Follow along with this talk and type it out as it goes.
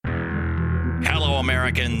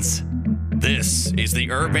Americans. This is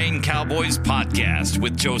the Urbane Cowboys Podcast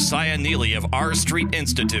with Josiah Neely of R Street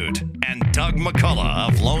Institute and Doug McCullough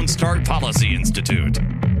of Lone Star Policy Institute.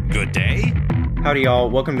 Good day. Howdy, y'all.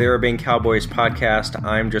 Welcome to the Urbane Cowboys Podcast.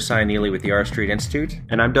 I'm Josiah Neely with the R Street Institute.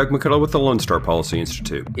 And I'm Doug McCullough with the Lone Star Policy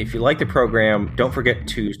Institute. If you like the program, don't forget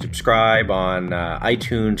to subscribe on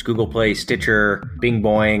iTunes, Google Play, Stitcher, Bing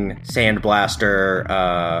Boing, Sandblaster.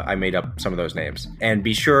 I made up some of those names. And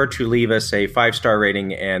be sure to leave us a 5-star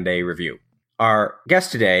rating and a review. Our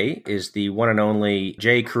guest today is the one and only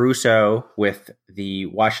Jay Caruso with the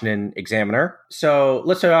Washington Examiner. So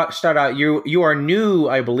let's start out. You are new,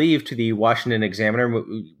 I believe, to the Washington Examiner.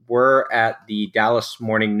 We're at the Dallas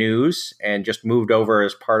Morning News and just moved over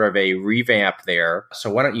as part of a revamp there.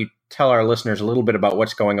 So why don't you tell our listeners a little bit about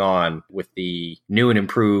what's going on with the new and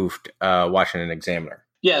improved Washington Examiner?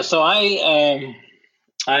 Yeah, so I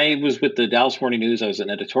was with the Dallas Morning News. I was an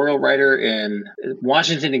editorial writer, and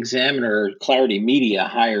Washington Examiner Clarity Media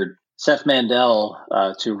hired Seth Mandel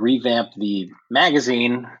to revamp the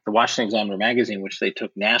magazine, the Washington Examiner magazine, which they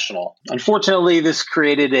took national. Unfortunately, this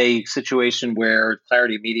created a situation where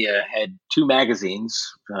Clarity Media had two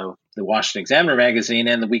magazines, the Washington Examiner magazine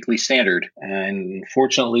and the Weekly Standard. And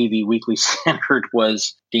unfortunately, the Weekly Standard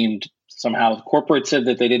was deemed somehow the corporate said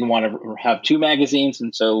that they didn't want to have two magazines,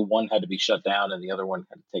 and so one had to be shut down and the other one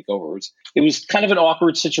had to take over. It was kind of an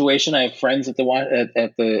awkward situation. I have friends at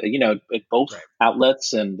both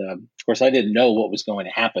outlets, and of course I didn't know what was going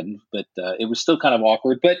to happen, but it was still kind of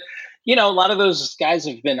awkward. But a lot of those guys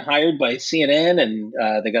have been hired by CNN, and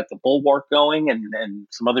they got the Bulwark going and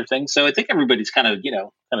some other things. So I think everybody's kind of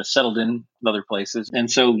settled in other places. And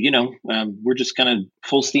so, we're just kind of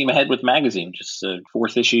full steam ahead with the magazine. Just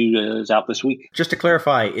fourth issue is out this week. Just to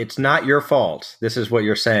clarify, it's not your fault. This is what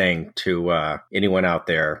you're saying to anyone out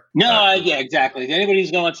there. No, yeah, exactly. If anybody's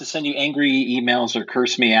going to send you angry emails or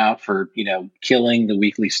curse me out for, killing the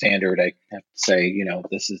Weekly Standard, I have to say,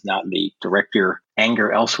 this is not me. Direct your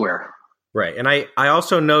anger elsewhere. Right. And I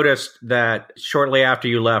also noticed that shortly after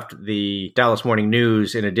you left, the Dallas Morning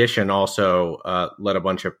News, in addition, also let a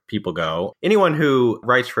bunch of people go. Anyone who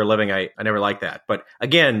writes for a living, I never like that. But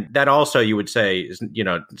again, that also you would say is,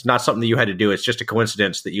 it's not something that you had to do. It's just a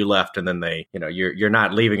coincidence that you left and then they, you're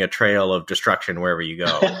not leaving a trail of destruction wherever you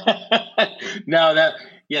go. No,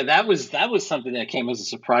 that was something that came as a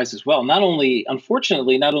surprise as well.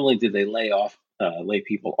 Unfortunately, not only did they lay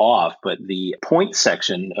people off, but the point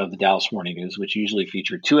section of the Dallas Morning News, which usually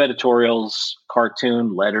featured 2 editorials,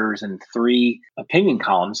 cartoon, letters, and 3 opinion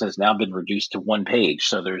columns, has now been reduced to 1 page.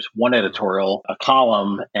 So there's 1 editorial, a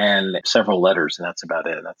column, and several letters, and that's about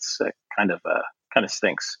it. That's kind of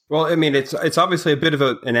stinks. Well, I mean, it's obviously a bit of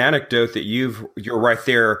an anecdote that you're right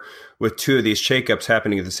there with 2 of these shakeups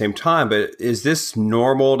happening at the same time. But is this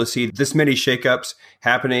normal to see this many shakeups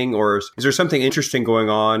happening, or is there something interesting going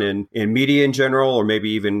on in media in general, or maybe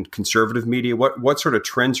even conservative media? What sort of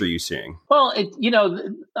trends are you seeing? Well,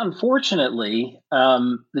 unfortunately,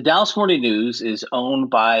 the Dallas Morning News is owned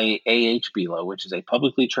by A.H. Belo, which is a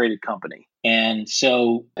publicly traded company, and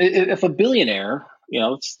so if a billionaire,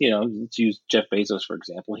 let's use Jeff Bezos, for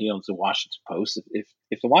example. He owns the Washington Post.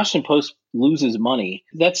 If the Washington Post loses money,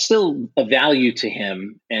 that's still a value to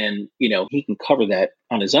him. And, he can cover that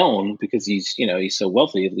on his own because he's so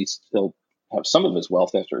wealthy. At least he'll have some of his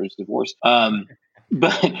wealth after his divorce.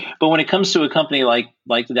 But when it comes to a company like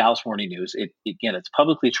the Dallas Morning News, it's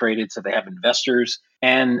publicly traded, so they have investors.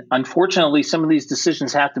 And unfortunately, some of these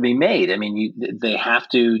decisions have to be made. I mean, they have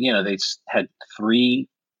to, they had 3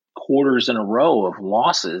 quarters in a row of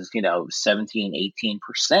losses, 17,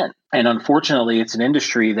 18%. And unfortunately, it's an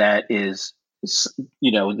industry that is,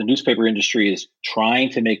 the newspaper industry is trying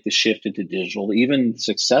to make the shift into digital. Even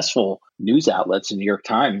successful news outlets, the New York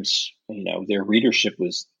Times, their readership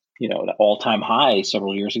was, at an all-time high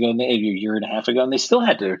several years ago, a year and a half ago, and they still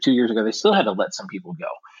had to, or 2 years ago, they still had to let some people go.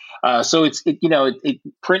 So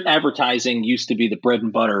print advertising used to be the bread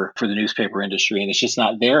and butter for the newspaper industry, and it's just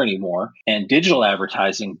not there anymore. And digital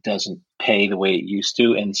advertising doesn't pay the way it used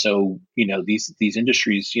to. And so, these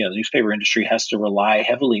industries, the newspaper industry has to rely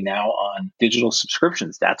heavily now on digital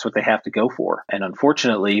subscriptions. That's what they have to go for. And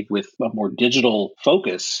unfortunately, with a more digital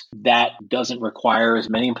focus, that doesn't require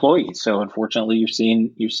as many employees. So unfortunately, you've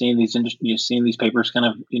seen these papers kind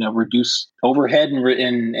of, reduce overhead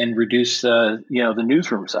and reduce, the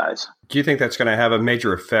newsroom size. Do you think that's going to have a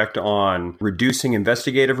major effect on reducing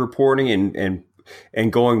investigative reporting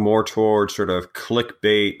and going more towards sort of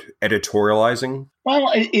clickbait editorializing?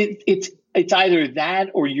 Well, it's either that,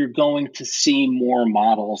 or you're going to see more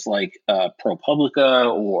models like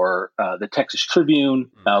ProPublica or the Texas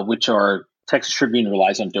Tribune, which are Texas Tribune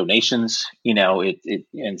relies on donations. And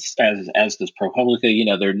as does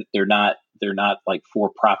ProPublica. They're not like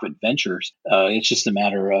for-profit ventures. It's just a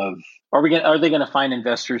matter of are they going to find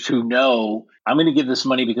investors who know I'm going to give this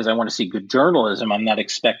money because I want to see good journalism. I'm not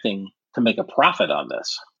expecting to make a profit on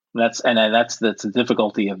this. That's the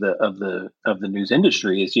difficulty of the news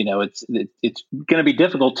industry is it's going to be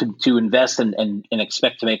difficult to invest and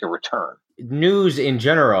expect to make a return. News in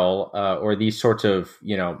general, or these sorts of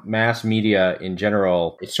mass media in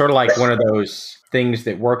general, it's sort of like one of those things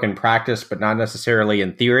that work in practice, but not necessarily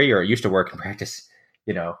in theory, or it used to work in practice.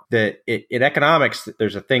 In economics,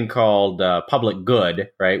 there's a thing called public good,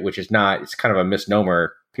 right? Which is not, it's kind of a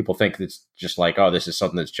misnomer. People think it's just like, oh, this is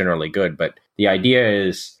something that's generally good. But the idea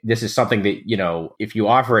is this is something that, if you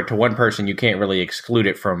offer it to one person, you can't really exclude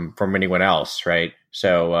it from anyone else, right?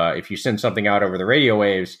 So if you send something out over the radio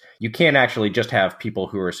waves, you can't actually just have people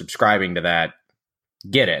who are subscribing to that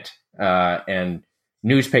get it. And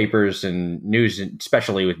newspapers and news,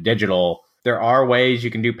 especially with digital, there are ways you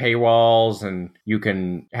can do paywalls and you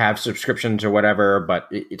can have subscriptions or whatever, but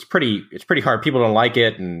it's pretty hard. People don't like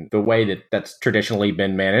it. And the way that's traditionally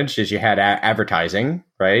been managed is you had advertising,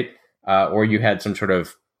 right? Or you had some sort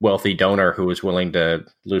of wealthy donor who was willing to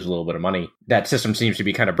lose a little bit of money. That system seems to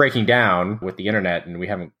be kind of breaking down with the internet, and we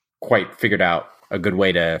haven't quite figured out a good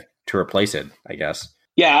way to replace it, I guess.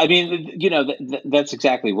 Yeah, I mean, that's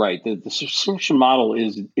exactly right. The subscription model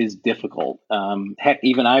is difficult. Heck,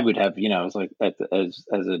 even I would have, it's like as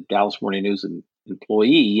a Dallas Morning News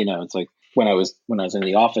employee, it's like when I was in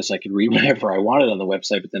the office, I could read whatever I wanted on the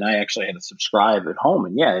website, but then I actually had to subscribe at home.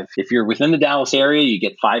 And yeah, if you're within the Dallas area, you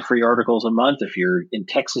get 5 free articles a month. If you're in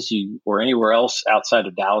Texas, or anywhere else outside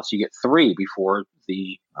of Dallas, you get 3 before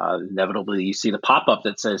inevitably you see the pop-up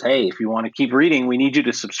that says, hey, if you want to keep reading, we need you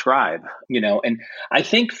to subscribe. And I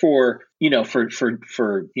think for newspapers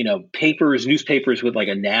with like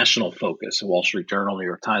a national focus, the Wall Street Journal, New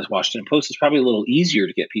York Times, Washington Post, is probably a little easier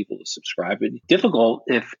to get people to subscribe. But difficult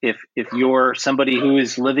if you're somebody who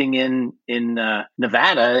is living in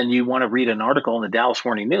Nevada and you want to read an article in the Dallas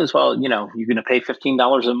Morning News. Well, you're going to pay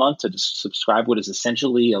 $15 a month to subscribe what is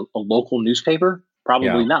essentially a local newspaper.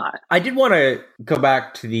 Probably not. I did want to go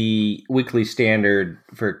back to the Weekly Standard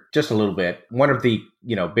for just a little bit. One of the,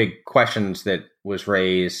 big questions that was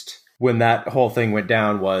raised when that whole thing went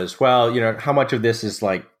down was, well, how much of this is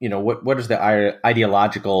like, what is the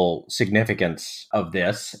ideological significance of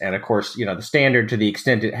this? And of course, the Standard, to the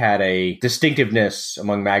extent it had a distinctiveness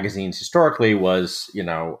among magazines historically, was,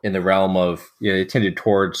 in the realm of, it tended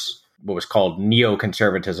towards what was called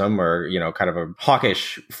neoconservatism, or, kind of a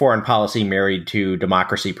hawkish foreign policy married to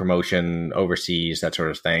democracy promotion overseas, that sort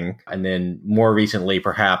of thing. And then more recently,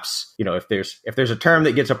 perhaps, if there's a term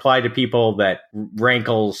that gets applied to people that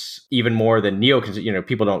rankles even more than neoconservative,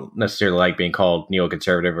 people don't necessarily like being called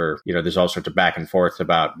neoconservative, or, there's all sorts of back and forth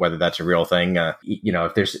about whether that's a real thing.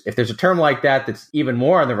 If there's a term like that that's even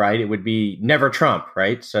more on the right, it would be never Trump,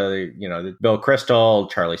 right? So, Bill Kristol,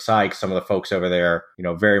 Charlie Sykes, some of the folks over there,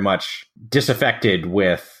 very much disaffected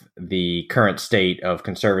with the current state of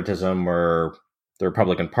conservatism or the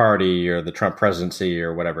Republican Party or the Trump presidency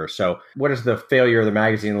or whatever. So what does the failure of the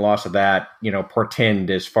magazine, the loss of that, portend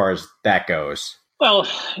as far as that goes? Well,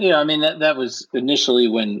 that was initially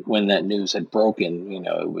when that news had broken,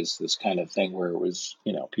 it was this kind of thing where it was,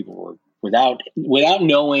 people were without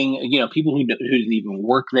knowing, people who didn't even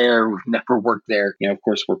work there, who've never worked there, of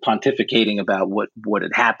course, were pontificating about what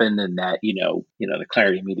had happened, and that, the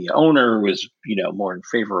Clarity Media owner was, more in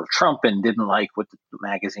favor of Trump and didn't like what the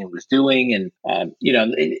magazine was doing. And,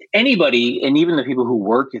 anybody, and even the people who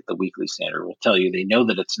work at the Weekly Standard will tell you, they know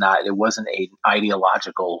that it wasn't an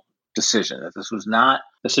ideological decision, that this was not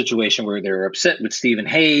a situation where they were upset with Stephen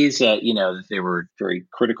Hayes, that they were very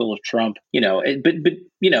critical of Trump, but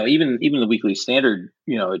even the Weekly Standard,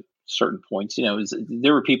 at certain points,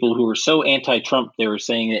 there were people who were so anti-Trump, they were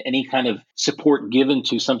saying that any kind of support given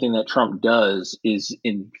to something that Trump does is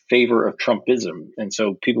in favor of Trumpism. And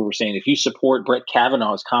so people were saying, if you support Brett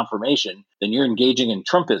Kavanaugh's confirmation, then you're engaging in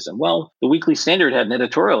Trumpism. Well, the Weekly Standard had an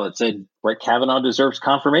editorial that said Brett Kavanaugh deserves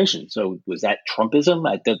confirmation. So was that Trumpism?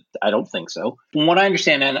 I don't think so. From what I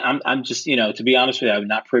understand, and I'm just, to be honest with you, I'm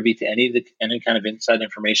not privy to any kind of inside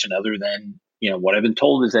information other than, what I've been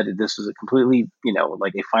told is that this is a completely,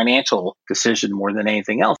 like a financial decision more than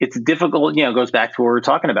anything else. It's difficult, goes back to what we're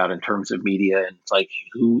talking about in terms of media, and it's like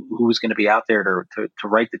who's going to be out there to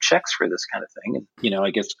write the checks for this kind of thing. And,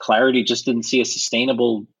 I guess Clarity just didn't see a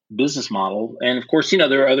sustainable business model. And of course,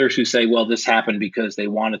 there are others who say, well, this happened because they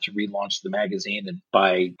wanted to relaunch the magazine, and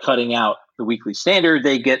by cutting out the Weekly Standard,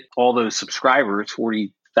 they get all those subscribers,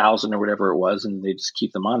 thousand or whatever it was, and they just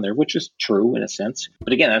keep them on there, which is true in a sense.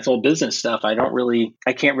 But again, that's all business stuff. I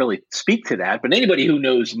can't really speak to that. But anybody who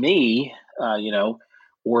knows me,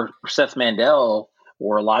 or Seth Mandel,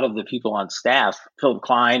 or a lot of the people on staff, Philip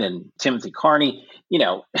Klein and Timothy Carney,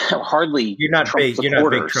 hardly you're not Trump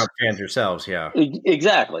big Trump fans yourselves, yeah.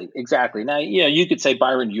 Exactly. Now, you could say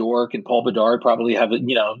Byron York and Paul Bedard probably have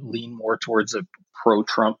lean more towards a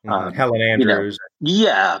pro-Trump. Helen Andrews.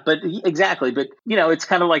 Yeah, but exactly. But it's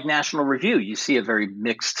kind of like National Review. You see a very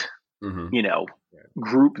mixed,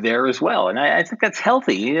 group there as well, and I think that's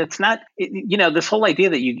healthy. It's not, this whole idea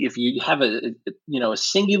that if you have a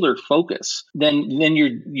singular focus, then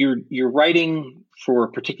you're writing for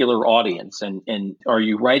a particular audience, and are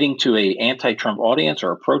you writing to a anti-Trump audience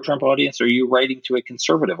or a pro-Trump audience, or are you writing to a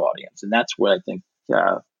conservative audience? And that's what I think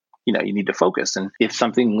you need to focus. And if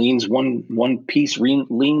something leans one piece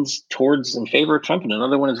leans towards in favor of Trump and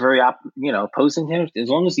another one is very opposing him, as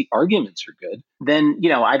long as the arguments are good, then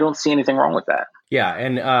I don't see anything wrong with that. Yeah,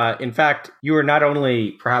 and in fact, you were not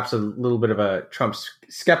only perhaps a little bit of a Trump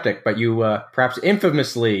skeptic, but you perhaps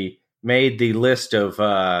infamously made the list of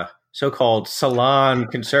so-called salon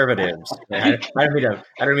conservatives. I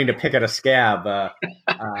don't mean to pick at a scab.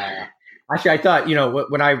 Actually, I thought,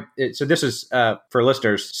 so this is for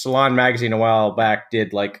listeners, Salon Magazine a while back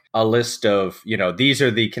did like a list of, these are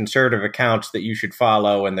the conservative accounts that you should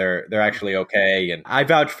follow, and they're actually okay. And I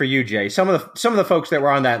vouch for you, Jay. Some of the folks that were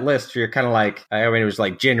on that list, you're kind of like, it was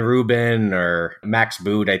like Jen Rubin or Max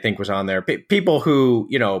Boot, I think was on there. People who,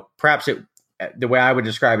 perhaps the way I would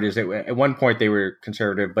describe it is that at one point they were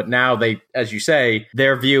conservative, but now they, as you say,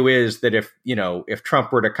 their view is that if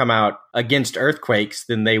Trump were to come out against earthquakes,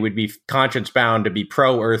 then they would be conscience bound to be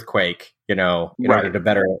pro earthquake, in order to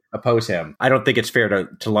better oppose him. I don't think it's fair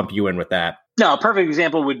to lump you in with that. No, a perfect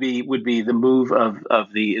example would be the move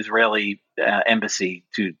of the Israeli embassy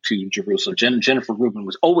to Jerusalem. Jennifer Rubin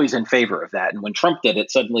was always in favor of that, and when Trump did it,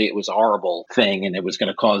 suddenly it was a horrible thing, and it was going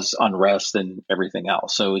to cause unrest and everything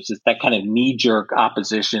else. So it's just that kind of knee-jerk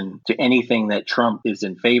opposition to anything that Trump is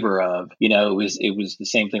in favor of. It was the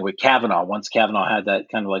same thing with Kavanaugh. Once Kavanaugh had that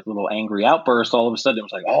kind of like little angry outburst, all of a sudden it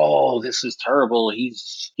was like, oh, this is terrible.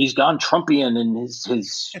 He's gone Trumpian, and his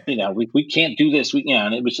we can't do this.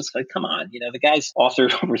 And it was just like, come on, the guy's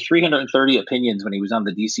authored over 330 opinions when he was on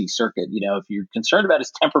the DC circuit. If you're concerned about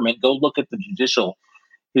his temperament, go look at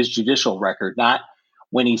his judicial record, not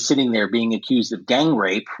when he's sitting there being accused of gang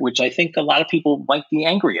rape, which I think a lot of people might be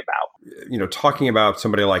angry about. Talking about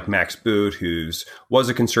somebody like Max Boot, was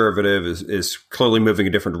a conservative, is clearly moving a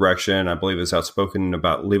different direction. I believe is outspoken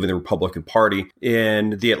about leaving the Republican Party.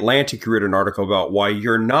 In The Atlantic, you wrote an article about why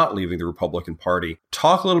you're not leaving the Republican Party.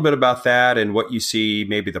 Talk a little bit about that and what you see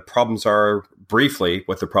maybe the problems are, briefly,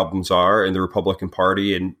 what the problems are in the Republican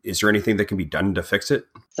Party, and is there anything that can be done to fix it?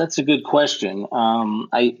 That's a good question.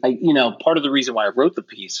 Part of the reason why I wrote the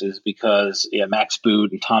piece is because Max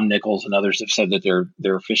Boot and Tom Nichols and others have said that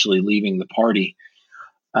they're officially leaving the party,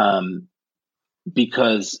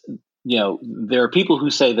 because there are people who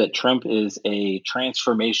say that Trump is a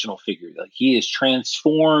transformational figure, like he has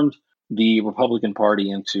transformed the Republican Party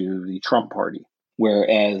into the Trump Party,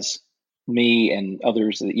 whereas me and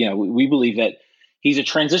others, we believe that he's a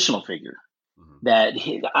transitional figure. That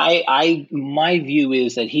my view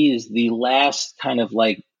is that he is the last kind of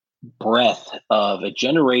like breath of a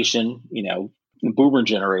generation, the boomer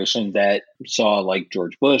generation that saw like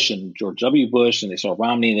George Bush and George W. Bush, and they saw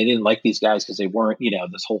Romney, and they didn't like these guys because they weren't,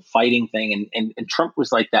 this whole fighting thing. And Trump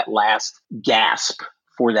was like that last gasp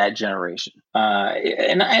for that generation.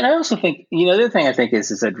 And I also think, the other thing I think is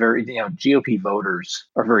that very, GOP voters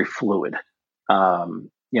are very fluid.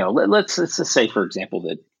 Let's just say, for example,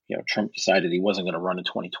 that Trump decided he wasn't going to run in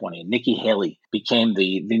 2020, and Nikki Haley became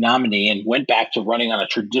the nominee and went back to running on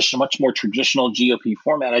a much more traditional GOP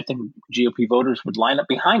format. I think GOP voters would line up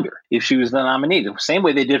behind her if she was the nominee, the same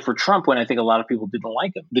way they did for Trump when I think a lot of people didn't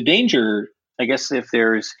like him. The danger, I guess, if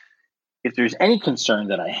there's any concern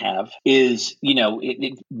that I have is,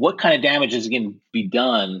 what kind of damage is going to be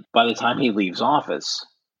done by the time he leaves office,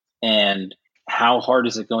 and how hard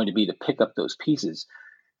is it going to be to pick up those pieces?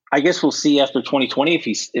 I guess we'll see after 2020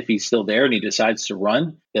 if he's still there and he decides to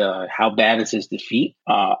run. How bad is his defeat?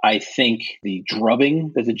 I think the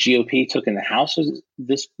drubbing that the GOP took in the House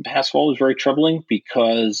this past fall was very troubling,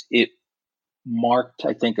 because it marked,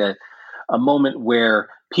 I think, a moment where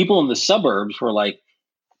people in the suburbs were like,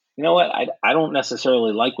 you know what, I don't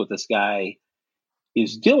necessarily like what this guy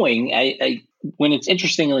is doing. When it's,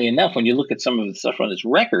 interestingly enough, when you look at some of the stuff on his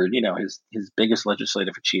record, his biggest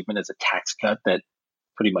legislative achievement is a tax cut that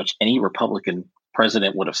pretty much any Republican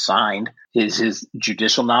president would have signed. His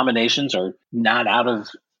judicial nominations are not out of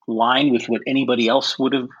line with what anybody else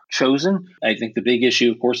would have chosen. I think the big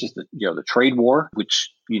issue, of course, is the trade war,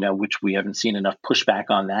 which we haven't seen enough pushback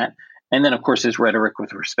on that. And then, of course, his rhetoric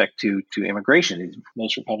with respect to immigration.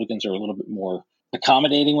 Most Republicans are a little bit more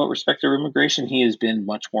accommodating with respect to immigration. He has been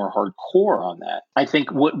much more hardcore on that. I think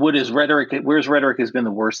where his rhetoric has been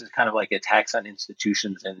the worst is kind of like attacks on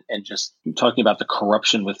institutions and just talking about the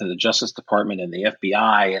corruption within the Justice Department and the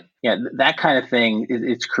FBI and that kind of thing.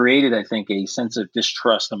 It's created, I think, a sense of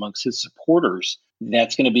distrust amongst his supporters.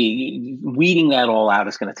 That's going to be weeding that all out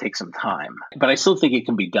is going to take some time, but I still think it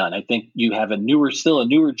can be done. I think you have a newer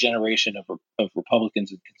generation of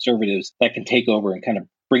Republicans and conservatives that can take over and kind of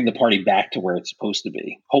bring the party back to where it's supposed to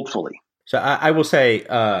be, hopefully. So I will say,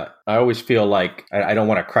 I always feel like I don't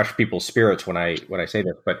want to crush people's spirits when I say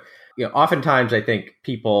this, but oftentimes I think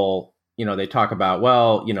people, they talk about,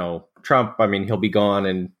 well, Trump, I mean, he'll be gone,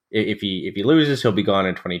 and if he loses, he'll be gone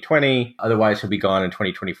in 2020. Otherwise, he'll be gone in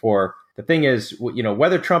 2024. The thing is,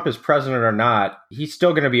 whether Trump is president or not, he's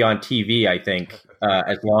still going to be on TV, I think,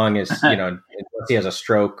 as long as, unless he has a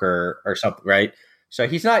stroke or something, right? So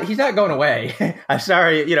he's not going away. I'm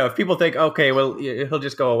sorry, if people think, okay, well, he'll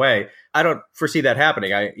just go away. I don't foresee that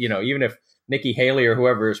happening. Even if Nikki Haley or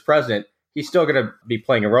whoever is president, he's still going to be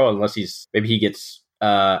playing a role unless maybe he gets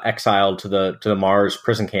exiled to the Mars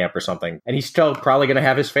prison camp or something. And he's still probably going to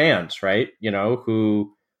have his fans, right?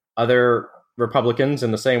 Who other Republicans,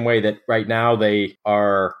 in the same way that right now they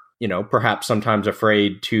are, perhaps sometimes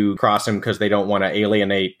afraid to cross him because they don't want to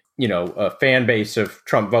alienate, a fan base of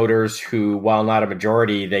Trump voters who, while not a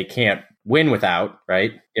majority, they can't win without,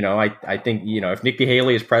 right? I think, if Nikki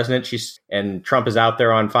Haley is president, and Trump is out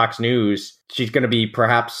there on Fox News, she's going to be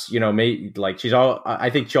perhaps, I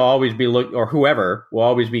think she'll always be or whoever will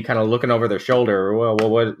always be kind of looking over their shoulder. Well,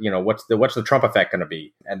 what's the Trump effect going to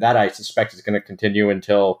be? And that I suspect is going to continue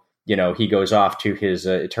until, he goes off to his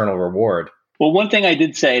eternal reward. Well, one thing I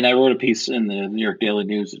did say, and I wrote a piece in the New York Daily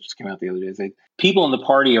News that just came out the other day, is that people in the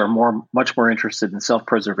party are much more interested in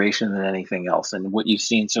self-preservation than anything else. And what you've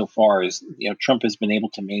seen so far is, Trump has been able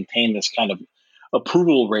to maintain this kind of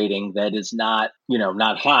approval rating that is not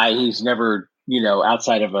high. He's never,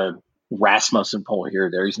 outside of a Rasmussen poll here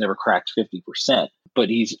or there, he's never cracked 50%, but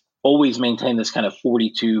he's always maintained this kind of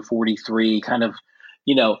 42, 43 kind of,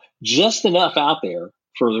 just enough out there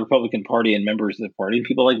for the Republican Party and members of the party, and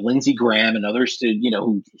people like Lindsey Graham and others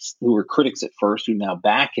who were critics at first, who now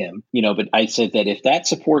back him, but I said that if that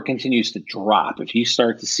support continues to drop, if you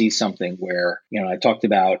start to see something where, I talked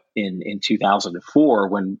about in 2004,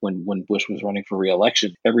 when Bush was running for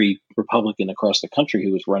re-election, every Republican across the country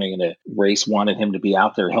who was running in a race wanted him to be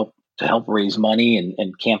out there to help raise money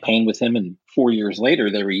and campaign with him. And 4 years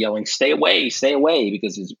later, they were yelling, stay away,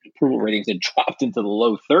 because his approval ratings had dropped into the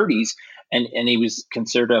low 30s. And he was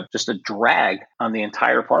considered just a drag on the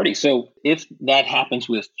entire party. So if that happens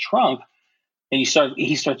with Trump and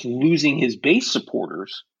he starts losing his base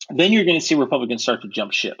supporters, then you're going to see Republicans start to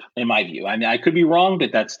jump ship, in my view. I mean, I could be wrong,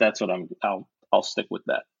 but that's what I'll stick with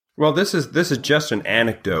that. Well, this is just an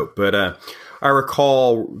anecdote, but I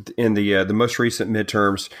recall in the most recent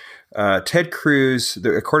midterms, Ted Cruz,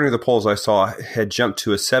 according to the polls I saw, had jumped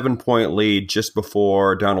to a 7-point lead just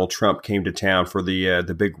before Donald Trump came to town for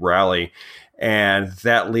the big rally, and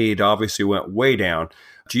that lead obviously went way down.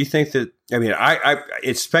 Do you think that? I mean,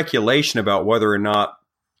 it's speculation about whether or not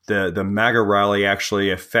the MAGA rally actually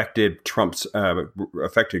affected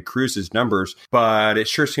Cruz's numbers, but it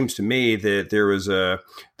sure seems to me that there's a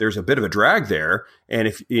bit of a drag there.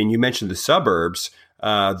 And you mentioned the suburbs.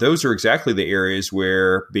 Those are exactly the areas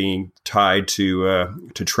where being tied to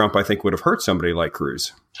Trump, I think, would have hurt somebody like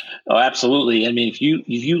Cruz. Oh, absolutely. I mean, if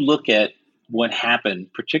you look at what happened,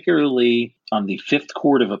 particularly on the Fifth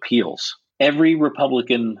Court of Appeals, every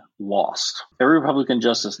Republican lost. Every Republican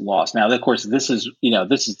justice lost. Now, of course, this is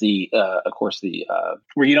the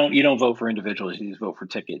where you don't vote for individuals, you just vote for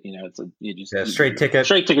ticket. Straight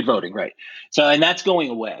ticket voting, right? So, and that's going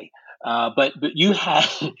away. But you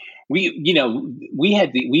have we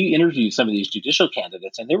interviewed some of these judicial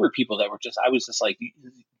candidates, and there were people that were I was just like,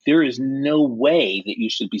 there is no way that you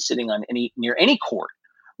should be sitting near any court,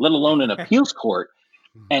 let alone an appeals court.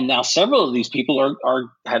 And now several of these people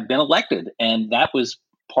have been elected, and that was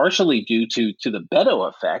partially due to the Beto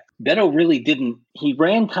effect. Beto really he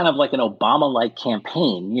ran kind of like an Obama-like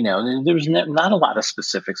campaign, there was not a lot of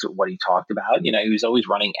specifics of what he talked about. He was always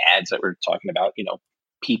running ads that were talking about,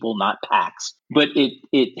 people, not PACs. But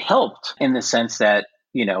it helped in the sense that,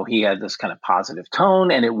 he had this kind of positive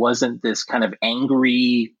tone, and it wasn't this kind of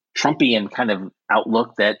angry Trumpian kind of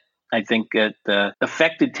outlook that I think it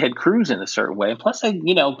affected Ted Cruz in a certain way. And plus,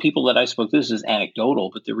 people that I spoke to, this is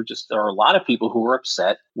anecdotal, but there are a lot of people who were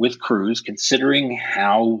upset with Cruz, considering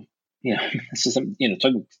how, this is,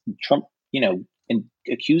 Trump, and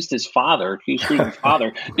accused Cruz's father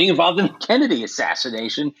being involved in the Kennedy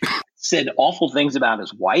assassination, said awful things about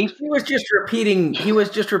his wife. He was just repeating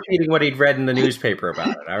what he'd read in the newspaper about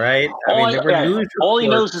it. All right. All he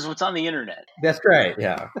knows is what's on the internet. That's right.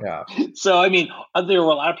 Yeah. So, there were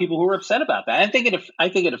a lot of people who were upset about that. I think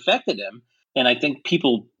it affected him. And I think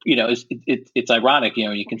people, it's ironic,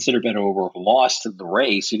 you consider Beto O'Rourke lost the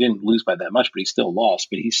race. He didn't lose by that much, but he still lost.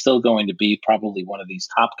 But he's still going to be probably one of these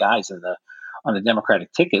top guys on the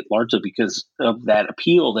Democratic ticket, largely because of that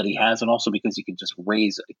appeal that he has, and also because he can just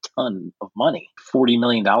raise a ton of money, $40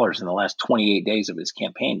 million in the last 28 days of his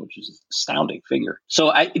campaign, which is an astounding figure.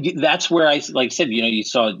 So that's where I said, you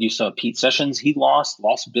saw Pete Sessions, he lost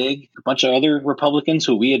big. A bunch of other Republicans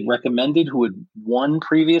who we had recommended, who had won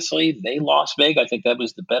previously, they lost big. I think that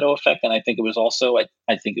was the Beto effect. And I think it was also, I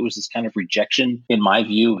think it was this kind of rejection, in my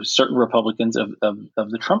view, of certain Republicans of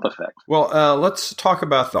the Trump effect. Well, let's talk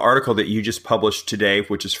about the article that you just published today,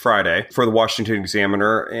 which is Friday, for the Washington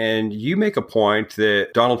Examiner. And you make a point that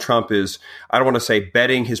Donald Trump is, I don't want to say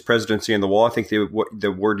betting his presidency on the wall. I think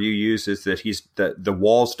the word you use is that he's the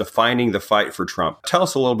wall's defining the fight for Trump. Tell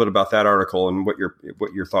us a little bit about that article and what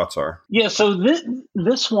your thoughts are. Yeah. So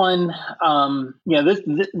this one,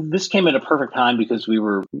 this came at a perfect time because we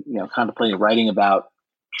were, contemplating writing about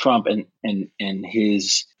Trump and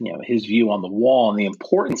his view on the wall and the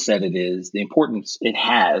importance it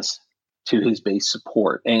has to his base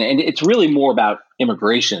support. And it's really more about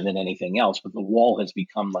immigration than anything else, but the wall has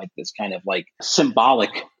become like this kind of like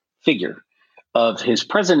symbolic figure of his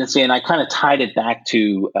presidency. And I kind of tied it back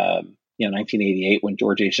to 1988 when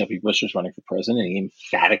George H.W. Bush was running for president. He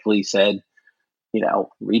emphatically said,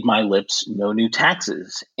 read my lips, no new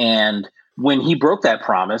taxes. And when he broke that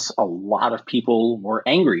promise, a lot of people were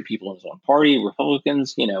angry, people in his own party,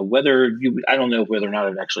 Republicans, I don't know whether or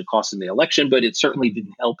not it actually cost him the election, but it certainly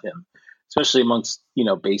didn't help him, especially amongst,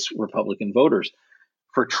 base Republican voters.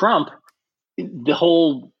 For Trump, the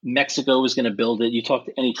whole Mexico is going to build it. You talk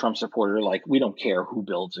to any Trump supporter, like, we don't care who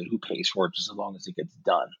builds it, who pays for it, just as long as it gets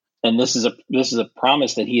done. And this is a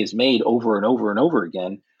promise that he has made over and over and over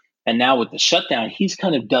again. And now with the shutdown, he's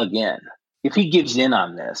kind of dug in. If he gives in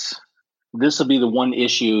on this will be the one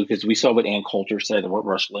issue, because we saw what Ann Coulter said and what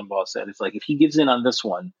Rush Limbaugh said. It's like, if he gives in on this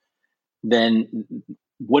one, then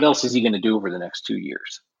what else is he going to do over the next 2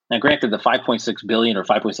 years? Now, granted, the $5.6 billion or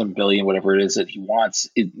 $5.7 billion, whatever it is that he wants,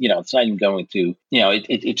 it's not even going to,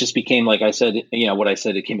 it just became, like I said, what I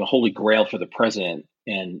said, it became a holy grail for the president.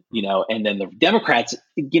 And, and then the Democrats,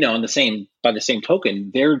 by the same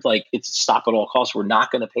token, they're like, it's stop at all costs. We're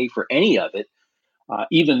not going to pay for any of it.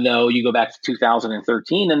 Even though you go back to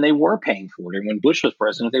 2013 and they were paying for it. And when Bush was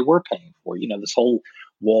president, they were paying for it. This whole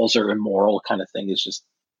walls are immoral kind of thing is just,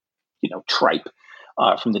 tripe.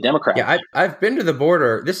 From the Democrats. Yeah, I've been to the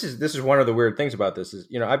border. This is one of the weird things about this is,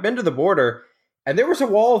 I've been to the border and there was a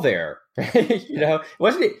wall there. It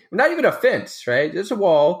wasn't not even a fence, right? There's a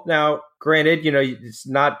wall. Now, granted, it's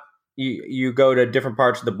not, you go to different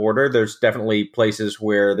parts of the border. There's definitely places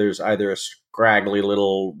where there's either a scraggly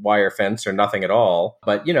little wire fence or nothing at all.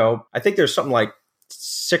 But, I think there's something like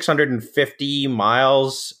 650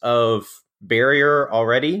 miles of barrier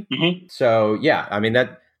already. Mm-hmm. So, yeah,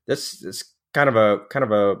 that's kind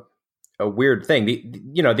of a weird thing.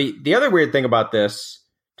 The other weird thing about this,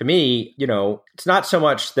 to me, it's not so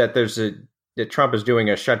much that that Trump is doing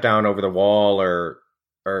a shutdown over the wall or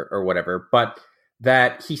whatever, but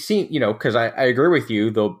that he seemed, because I agree with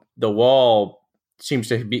you, the wall seems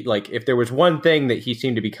to be like, if there was one thing that he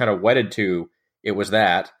seemed to be kind of wedded to, it was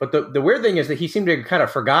that. But the weird thing is that he seemed to kind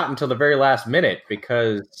of forgot until the very last minute,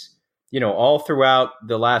 because, all throughout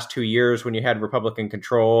the last 2 years when you had Republican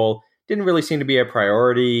control, didn't really seem to be a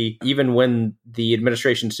priority. Even when the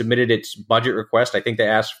administration submitted its budget request, I think they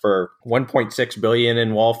asked for $1.6 billion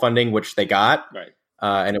in wall funding, which they got. Right.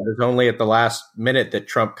 And it was only at the last minute that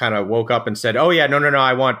Trump kind of woke up and said, "Oh yeah, no,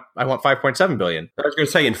 I want $5.7 billion." I was going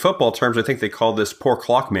to say, in football terms, I think they call this poor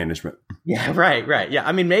clock management. Yeah, right.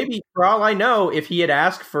 Yeah, maybe for all I know, if he had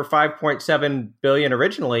asked for $5.7 billion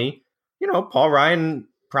originally, Paul Ryan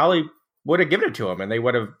probably would have given it to him, and they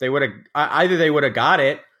would have either they would have got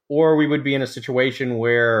it, or we would be in a situation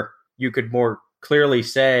where you could more clearly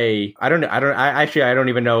say, I don't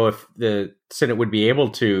even know if the Senate would be able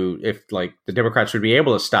to, if like the Democrats would be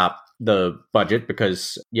able to stop the budget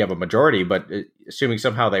because you have a majority. But assuming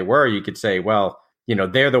somehow they were, you could say, well,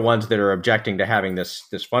 they're the ones that are objecting to having this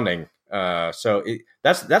funding. So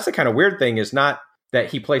that's the kind of weird thing, is not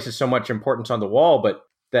that he places so much importance on the wall, but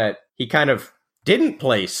that he kind of didn't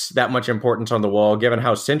place that much importance on the wall, given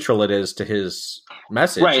how central it is to his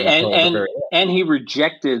message. Right, and he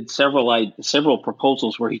rejected several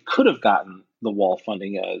proposals where he could have gotten the wall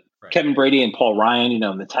funding. Right. Kevin Brady and Paul Ryan,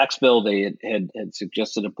 in the tax bill, they had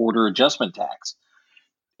suggested a border adjustment tax.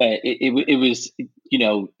 It was,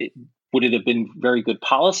 would it have been very good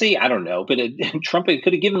policy? I don't know, but Trump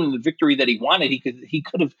could have given him the victory that he wanted. He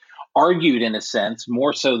could have argued, in a sense,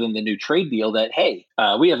 more so than the new trade deal, that, hey,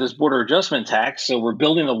 we have this border adjustment tax, so we're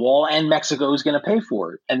building a wall, and Mexico is going to pay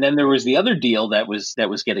for it. And then there was the other deal that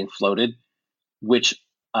was getting floated, which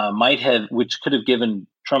could have given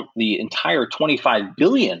Trump the entire $25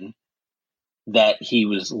 billion that he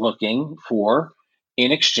was looking for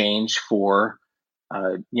in exchange for,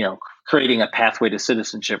 creating a pathway to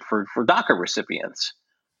citizenship for DACA recipients.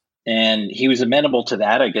 And he was amenable to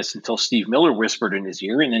that, I guess, until Steve Miller whispered in his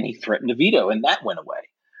ear, and then he threatened to veto, and that went away.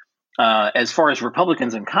 As far as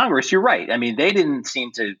Republicans in Congress, you're right. I mean, they didn't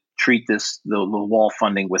seem to treat the wall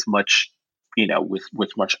funding with much,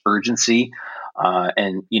 with much urgency.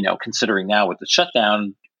 And considering now with the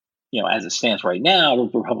shutdown, as it stands right now,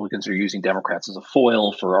 Republicans are using Democrats as a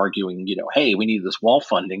foil for arguing, hey, we need this wall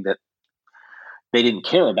funding that they didn't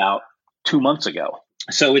care about 2 months ago.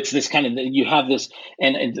 So it's this kind of, you have this,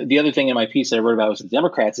 and the other thing in my piece that I wrote about was the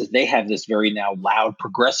Democrats is they have this very now loud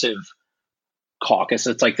progressive caucus.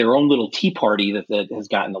 It's like their own little Tea Party that has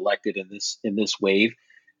gotten elected in this wave,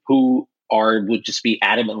 who would just be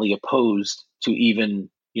adamantly opposed to even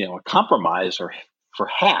a compromise or for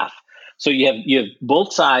half. So you have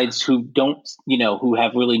both sides who don't who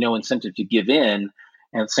have really no incentive to give in,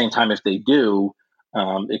 and at the same time, if they do,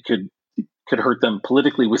 it could hurt them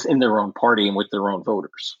politically within their own party and with their own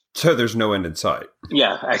voters. So there's no end in sight.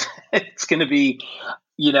 Yeah, it's going to be,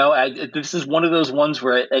 this is one of those ones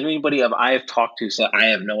where anybody I have talked to said, I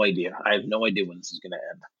have no idea. I have no idea when this is going to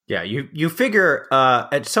end. Yeah, you figure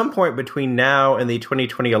at some point between now and the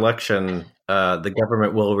 2020 election, the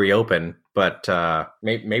government will reopen, but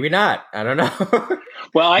maybe not. I don't know.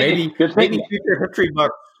 Well, maybe future history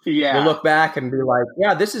books. Yeah, we'll look back and be like,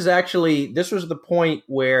 yeah, this was the point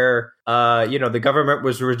where, the government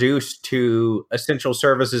was reduced to essential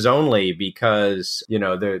services only because,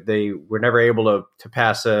 they were never able to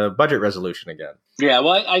pass a budget resolution again. Yeah,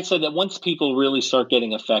 well, I said that once people really start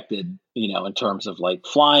getting affected, in terms of like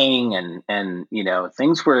flying and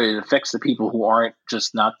things where it affects the people who aren't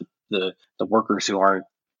just not the workers who aren't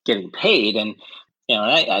getting paid. And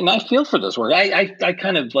and I feel for those workers. I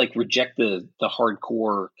kind of like reject the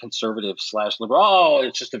hardcore conservative / liberal. Oh,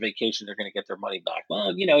 it's just a vacation. They're going to get their money back.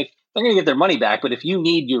 Well, if they're going to get their money back, but if you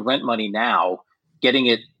need your rent money now, getting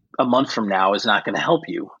it a month from now is not going to help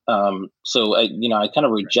you. So I kind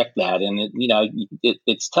of reject that, and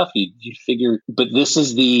it's tough. You figure, but this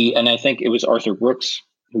is and I think it was Arthur Brooks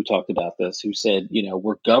who talked about this, who said,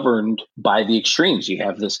 we're governed by the extremes. You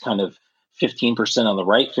have this kind of 15% on the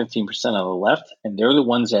right, 15% on the left, and they're the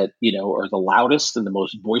ones that are the loudest and the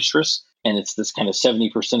most boisterous. And it's this kind of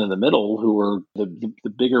 70% in the middle who are the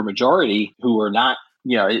bigger majority who are not.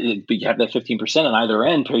 You have that 15% on either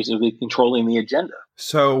end, basically controlling the agenda.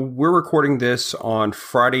 So we're recording this on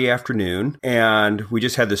Friday afternoon, and we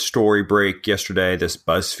just had this story break yesterday, this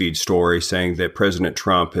BuzzFeed story saying that President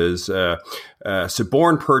Trump has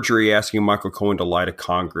suborned perjury, asking Michael Cohen to lie to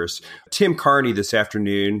Congress. Tim Carney this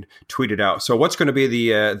afternoon tweeted out, so what's going to be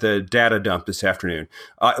the data dump this afternoon?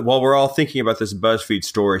 While we're all thinking about this BuzzFeed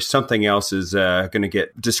story, something else is going to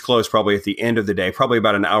get disclosed probably at the end of the day, probably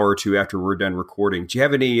about an hour or two after we're done recording. Do you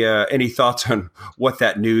have any thoughts on what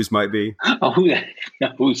that news might be? Oh, who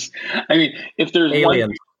knows? I mean, if there's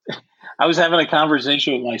aliens. I was having a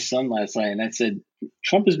conversation with my son last night, and I said,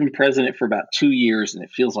 Trump has been president for about 2 years, and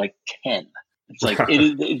it feels like 10. It's like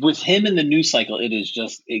with him in the news cycle, it is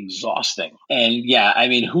just exhausting. And yeah, I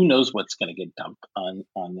mean, who knows what's going to get dumped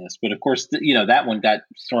on this? But of course, that one got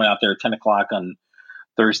thrown out there at 10 o'clock on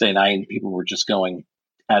Thursday night, and people were just going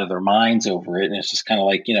out of their minds over it. And it's just kind of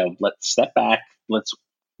like, let's step back. Let's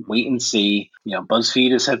wait and see.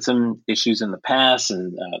 BuzzFeed has had some issues in the past,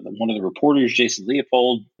 and one of the reporters, Jason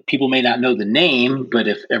Leopold, people may not know the name, but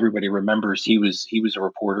if everybody remembers, he was a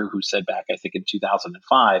reporter who said back, I think in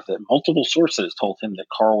 2005, that multiple sources told him that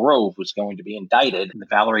Karl Rove was going to be indicted, and the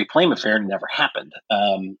Valerie Plame affair never happened.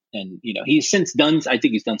 And he's since done, I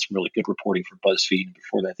think he's done some really good reporting for BuzzFeed.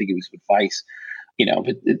 Before that, I think he was with Vice.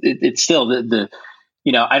 But it's still the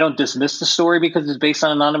I don't dismiss the story because it's based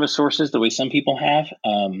on anonymous sources the way some people have.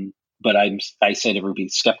 But I said everybody be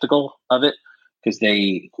skeptical of it because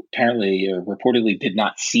they apparently reportedly did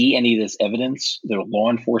not see any of this evidence. Their law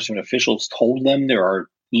enforcement officials told them there are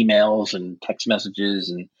emails and text messages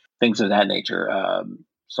and things of that nature.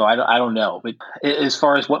 So I don't know, but as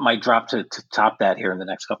far as what might drop to top that here in the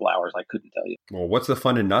next couple hours, I couldn't tell you. Well, what's the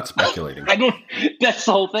fun in not speculating? I don't. That's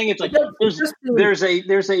the whole thing. It's like there's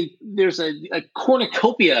a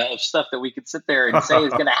cornucopia of stuff that we could sit there and say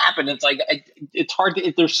is going to happen. It's like it's hard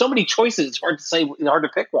to. There's so many choices. It's hard to say. It's hard to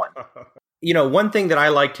pick one. One thing that I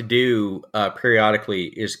like to do periodically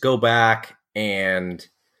is go back and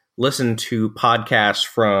listen to podcasts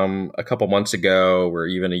from a couple months ago or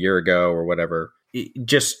even a year ago or whatever.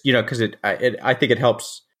 Just, because I think it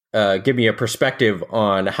helps give me a perspective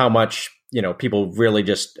on how much, people really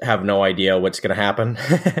just have no idea what's going to happen,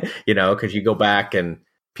 because you go back and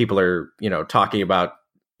people are, talking about,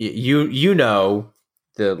 the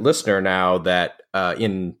listener now that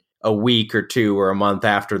in a week or two or a month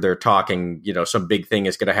after they're talking, some big thing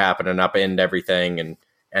is going to happen and upend everything.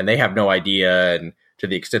 And they have no idea. And to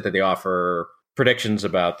the extent that they offer predictions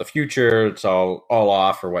about the future, it's all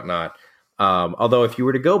off or whatnot. Although if you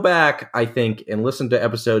were to go back, I think, and listen to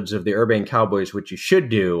episodes of the Urbane Cowboys, which you should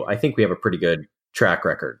do, I think we have a pretty good track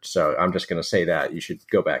record. So I'm just going to say that you should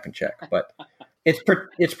go back and check. But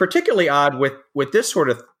it's particularly odd with this sort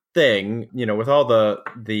of thing, with all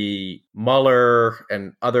the Mueller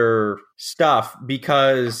and other stuff,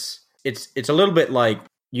 because it's a little bit like,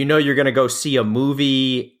 you're going to go see a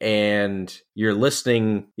movie and you're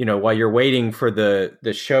listening, while you're waiting for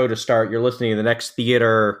the show to start, you're listening to the next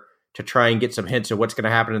theater to try and get some hints of what's going to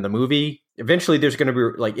happen in the movie. Eventually there's going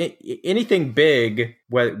to be like anything big,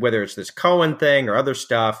 whether it's this Cohen thing or other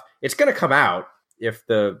stuff, it's going to come out if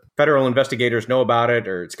the federal investigators know about it,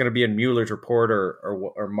 or it's going to be in Mueller's report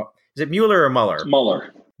or is it Mueller or Mueller?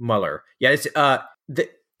 Mueller. Yeah. It's,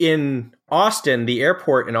 in Austin, the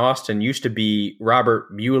airport in Austin used to be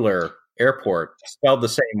Robert Mueller Airport, spelled the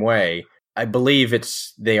same way. I believe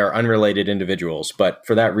they are unrelated individuals, but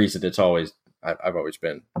for that reason, I've always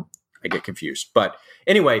been, I get confused. But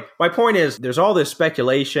anyway, my point is there's all this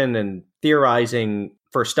speculation and theorizing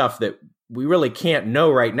for stuff that we really can't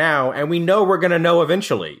know right now. And we know we're going to know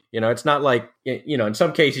eventually. It's not like, in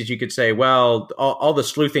some cases you could say, well, all the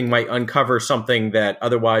sleuthing might uncover something that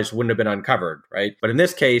otherwise wouldn't have been uncovered, right? But in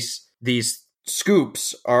this case, these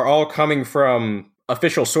scoops are all coming from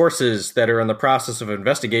official sources that are in the process of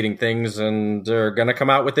investigating things, and they're going to come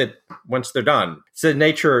out with it once they're done. It's the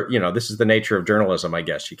nature, this is the nature of journalism, I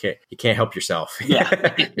guess. You can't help yourself. Yeah.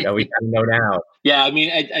 We got to know now. Yeah. I mean,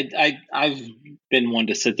 I've been one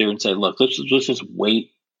to sit there and say, look, let's just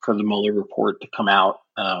wait for the Mueller report to come out.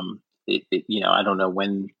 I don't know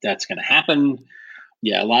when that's going to happen.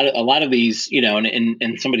 Yeah, a lot of these,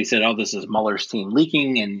 and somebody said, "Oh, this is Mueller's team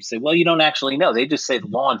leaking," and you say, "Well, you don't actually know. They just say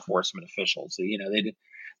law enforcement officials. So, they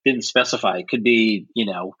didn't specify. It could be,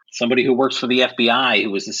 somebody who works for the FBI who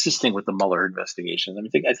was assisting with the Mueller investigation.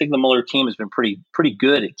 I think the Mueller team has been pretty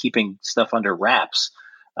good at keeping stuff under wraps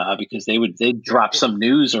because they'd drop some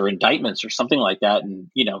news or indictments or something like that, and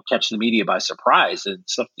catch the media by surprise, and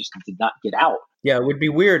stuff just did not get out. Yeah, it would be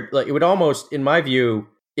weird. Like it would almost, in my view,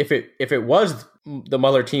 if it was the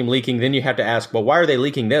Mueller team leaking, then you have to ask, well, why are they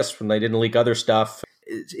leaking this when they didn't leak other stuff?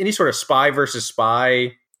 Any sort of spy versus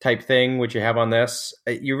spy type thing, which you have on this,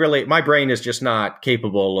 my brain is just not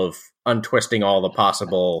capable of untwisting all the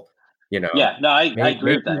possible, Yeah, no, I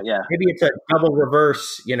agree with that. Yeah. Maybe it's a double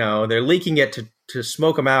reverse, they're leaking it to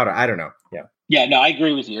smoke them out. I don't know. Yeah. Yeah, no, I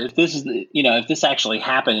agree with you. If this is, if this actually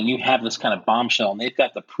happened and you have this kind of bombshell and they've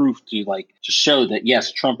got the proof to show that,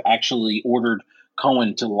 yes, Trump actually ordered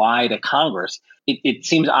Cohen to lie to Congress, it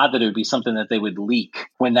seems odd that it would be something that they would leak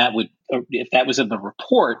when if that was in the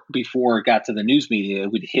report before it got to the news media,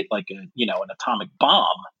 it would hit like an atomic bomb.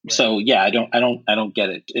 Right. So yeah, I don't get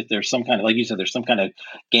it. If there's some kind of, like you said, there's some kind of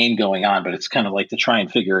game going on, but it's kind of like to try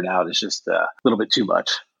and figure it out is just a little bit too much.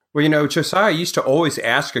 Well, Josiah used to always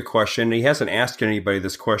ask a question. He hasn't asked anybody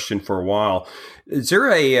this question for a while. Is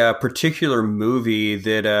there a particular movie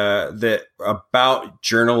that about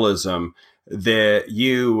journalism that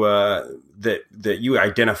you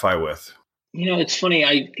identify with? It's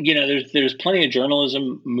funny. There's plenty of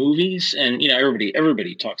journalism movies, and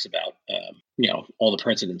everybody talks about all the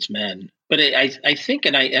President's Men. But I think,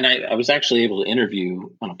 and I was actually able to interview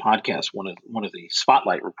on a podcast one of the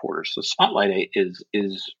Spotlight reporters. So Spotlight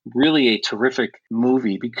is really a terrific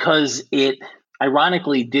movie because it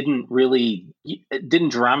ironically didn't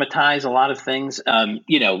dramatize a lot of things. In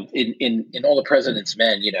All the President's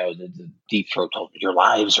Men, the Deep Throat told your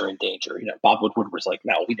lives are in danger. Bob Woodward was like,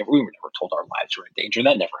 no, we were never told our lives were in danger.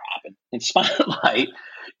 That never happened. In Spotlight,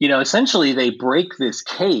 essentially they break this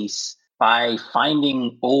case by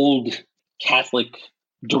finding old Catholic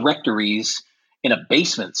directories in a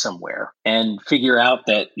basement somewhere and figure out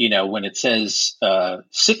that, when it says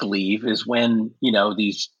sick leave is when,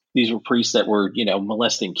 these were priests that were,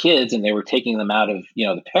 molesting kids, and they were taking them out of,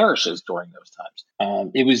 the parishes during those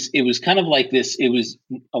times. It was kind of like this. It was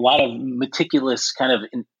a lot of meticulous kind of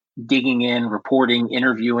digging in, reporting,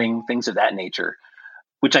 interviewing, things of that nature,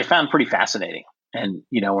 which I found pretty fascinating. And,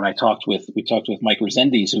 when we talked with Mike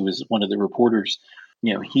Resendiz, who was one of the reporters,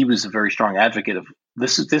 he was a very strong advocate of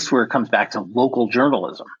this. Is where it comes back to local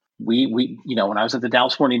journalism. We when I was at the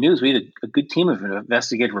Dallas Morning News, we had a good team of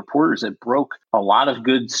investigative reporters that broke a lot of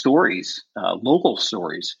good stories, local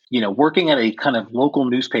stories. Working at a kind of local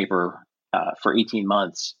newspaper for 18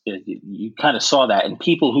 months, you kind of saw that, and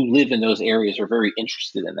people who live in those areas are very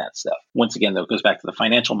interested in that stuff. Once again, though, it goes back to the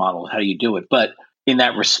financial model, how you do it. But in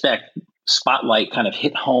that respect, Spotlight kind of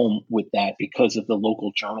hit home with that because of the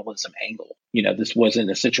local journalism angle. This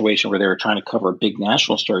wasn't a situation where they were trying to cover a big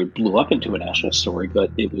national story, blew up into a national story,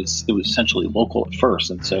 but it was essentially local at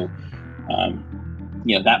first. And so,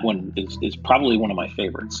 that one is probably one of my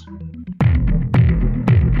favorites.